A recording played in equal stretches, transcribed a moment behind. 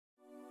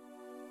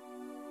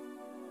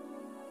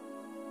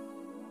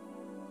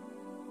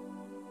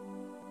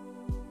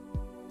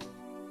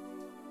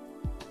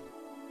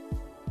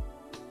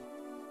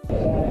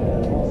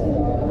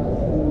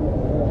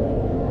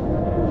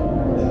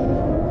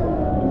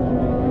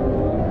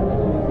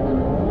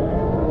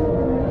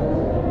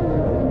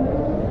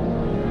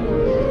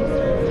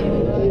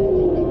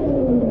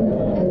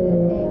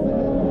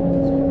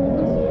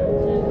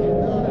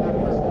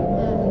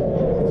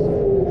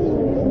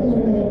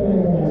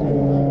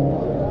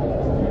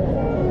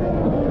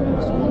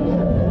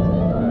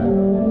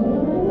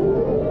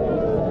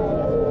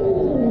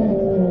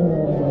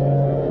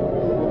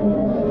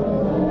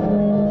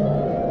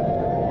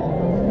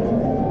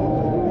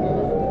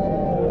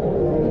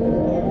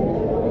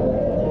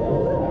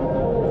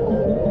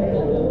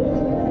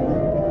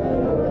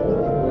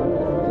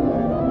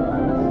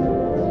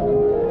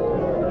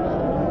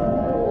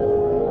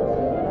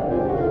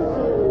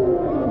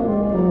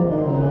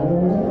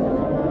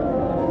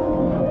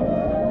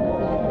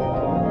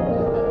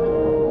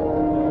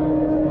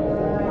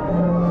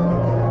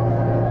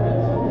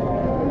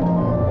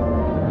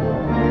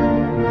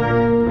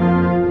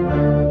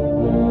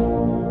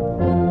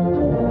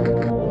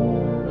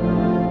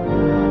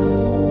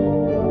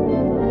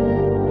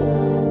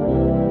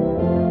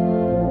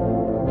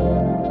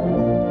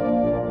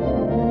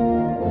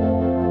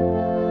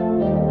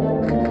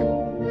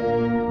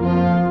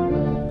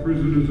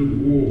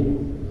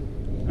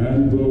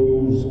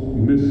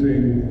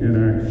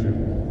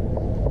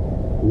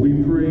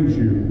We praise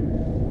you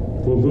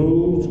for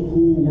those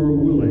who were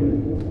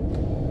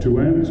willing to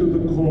answer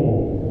the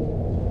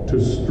call to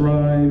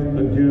strive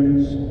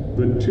against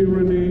the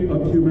tyranny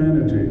of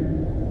humanity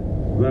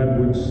that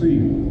would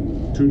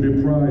seek to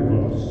deprive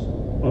us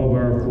of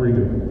our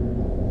freedom.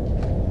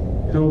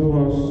 Help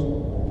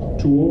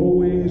us to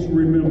always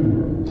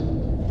remember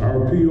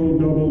our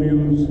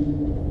POWs,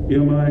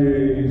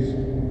 MIAs,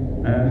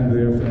 and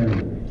their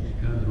families.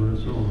 God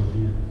bless all of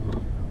you.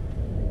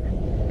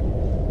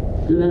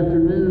 Good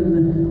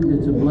afternoon.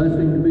 It's a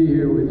blessing to be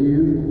here with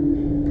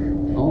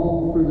you,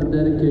 all for the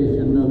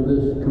dedication of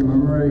this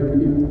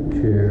commemorative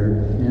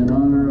chair in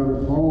honor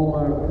of all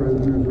our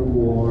prisoners of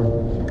war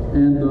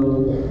and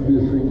those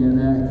missing in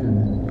action.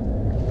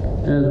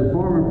 As a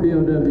former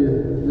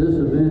POW, this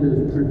event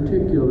is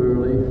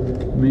particularly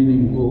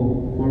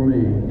meaningful for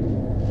me.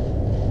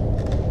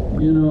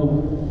 You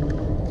know,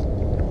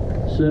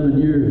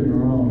 7 years in the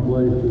wrong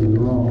place is the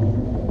wrong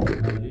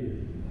idea.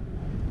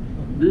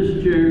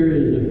 This chair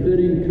is a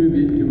fitting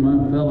tribute to my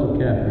fellow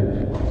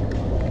captives,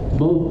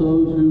 both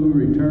those who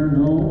returned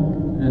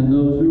home and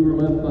those who were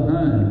left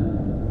behind.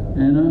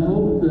 And I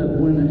hope that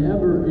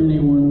whenever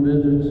anyone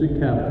visits the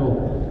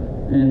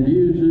Capitol and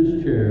views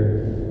this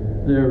chair,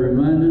 they're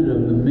reminded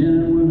of the men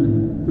and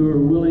women who are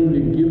willing to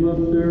give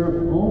up their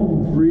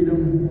own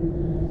freedom,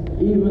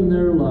 even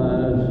their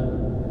lives,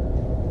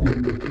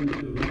 in defense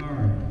of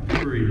our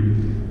freedom.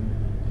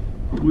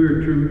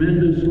 We're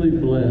tremendously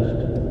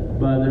blessed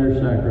by their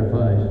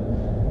sacrifice,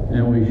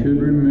 and we should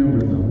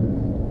remember them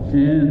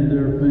and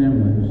their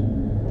families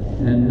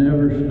and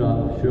never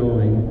stop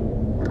showing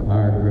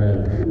our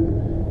gratitude.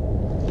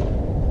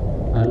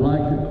 I'd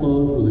like to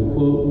close with a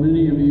quote.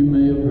 Many of you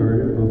may have heard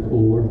it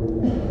before,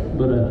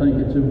 but I think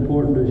it's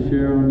important to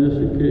share on this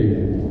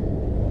occasion.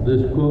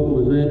 This quote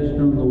was etched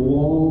on the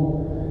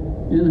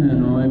wall in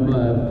Hanoi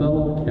by a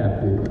fellow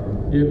captive.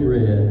 It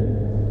read,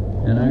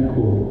 and I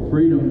quote,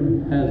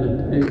 "Freedom has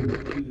a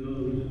taste to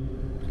those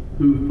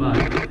who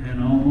fight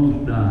and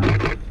almost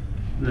die,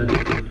 that the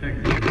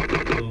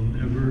protected will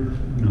never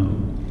know."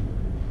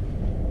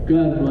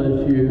 God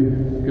bless you.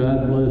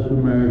 God bless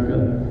America.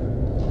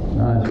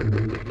 I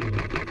salute you.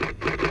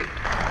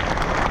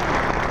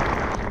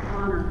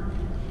 Honor.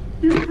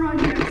 This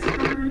project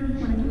started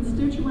when a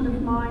constituent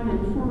of mine and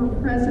former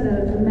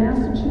president of the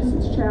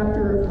Massachusetts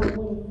chapter of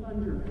Rolling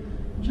Thunder,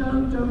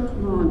 Joe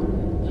Dotemont,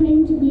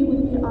 came to me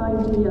with the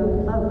idea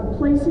of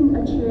placing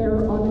a chair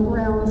on the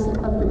grounds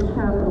of the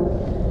Capitol.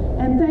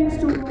 And thanks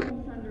to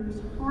Rolling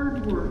Thunder's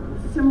hard work,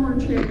 similar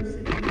chairs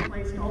have been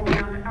placed all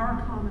around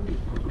our common.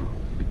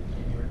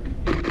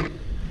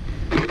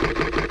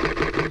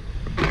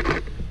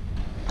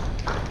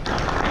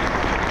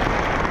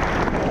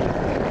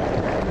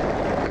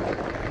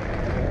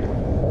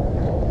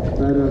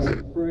 Let us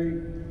pray.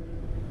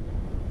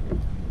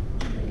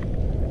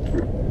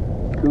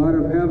 God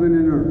of heaven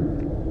and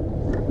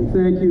earth, we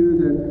thank you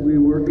that we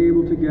were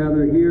able to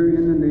gather here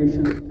in the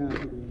nation's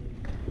capital.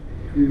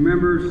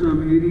 Remember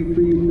some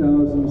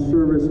 83,000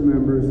 service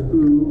members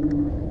who,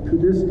 to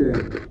this day,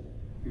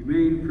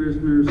 remain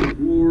prisoners of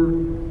war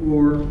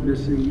or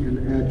missing in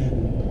action.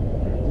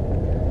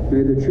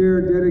 May the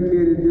chair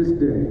dedicated this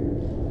day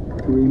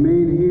to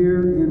remain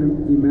here in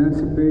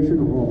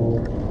Emancipation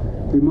Hall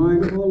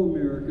remind all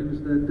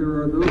Americans that there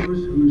are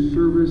those whose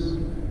service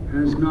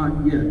has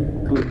not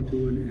yet come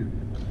to an end.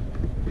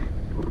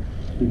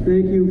 We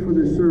thank you for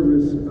the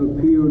service of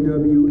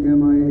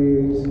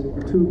POW-MIAs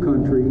to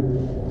country,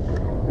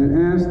 and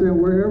ask that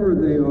wherever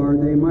they are,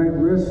 they might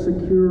rest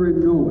secure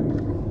in knowing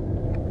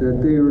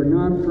that they are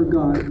not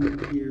forgotten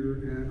here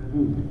at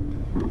home.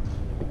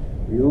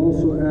 We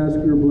also ask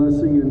your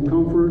blessing and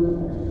comfort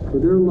for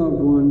their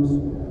loved ones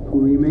who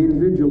remain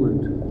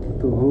vigilant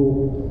with the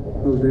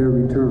hope of their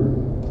return.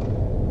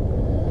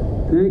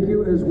 Thank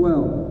you as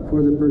well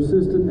for the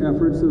persistent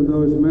efforts of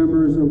those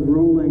members of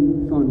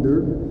Rolling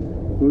Thunder,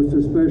 most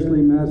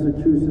especially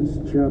Massachusetts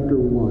Chapter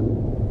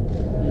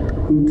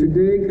 1, who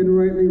today can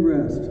rightly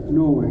rest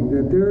knowing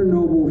that their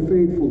noble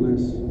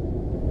faithfulness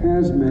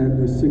has met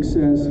with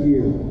success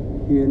here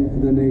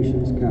in the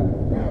nation's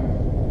capital.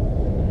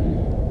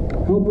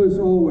 Help us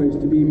always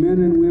to be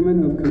men and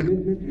women of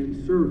commitment and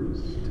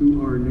service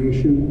to our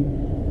nation,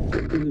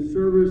 in the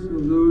service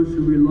of those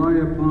who rely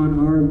upon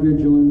our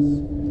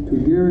vigilance to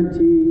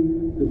guarantee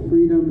the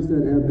freedoms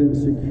that have been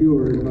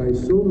secured by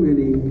so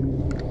many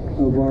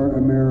of our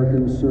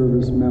American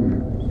service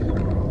members.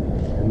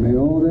 And may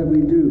all that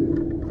we do,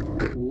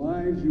 the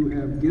lives you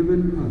have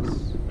given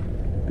us,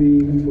 be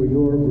for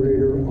your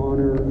greater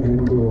honor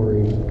and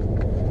glory.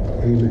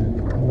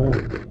 Amen.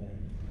 Amen.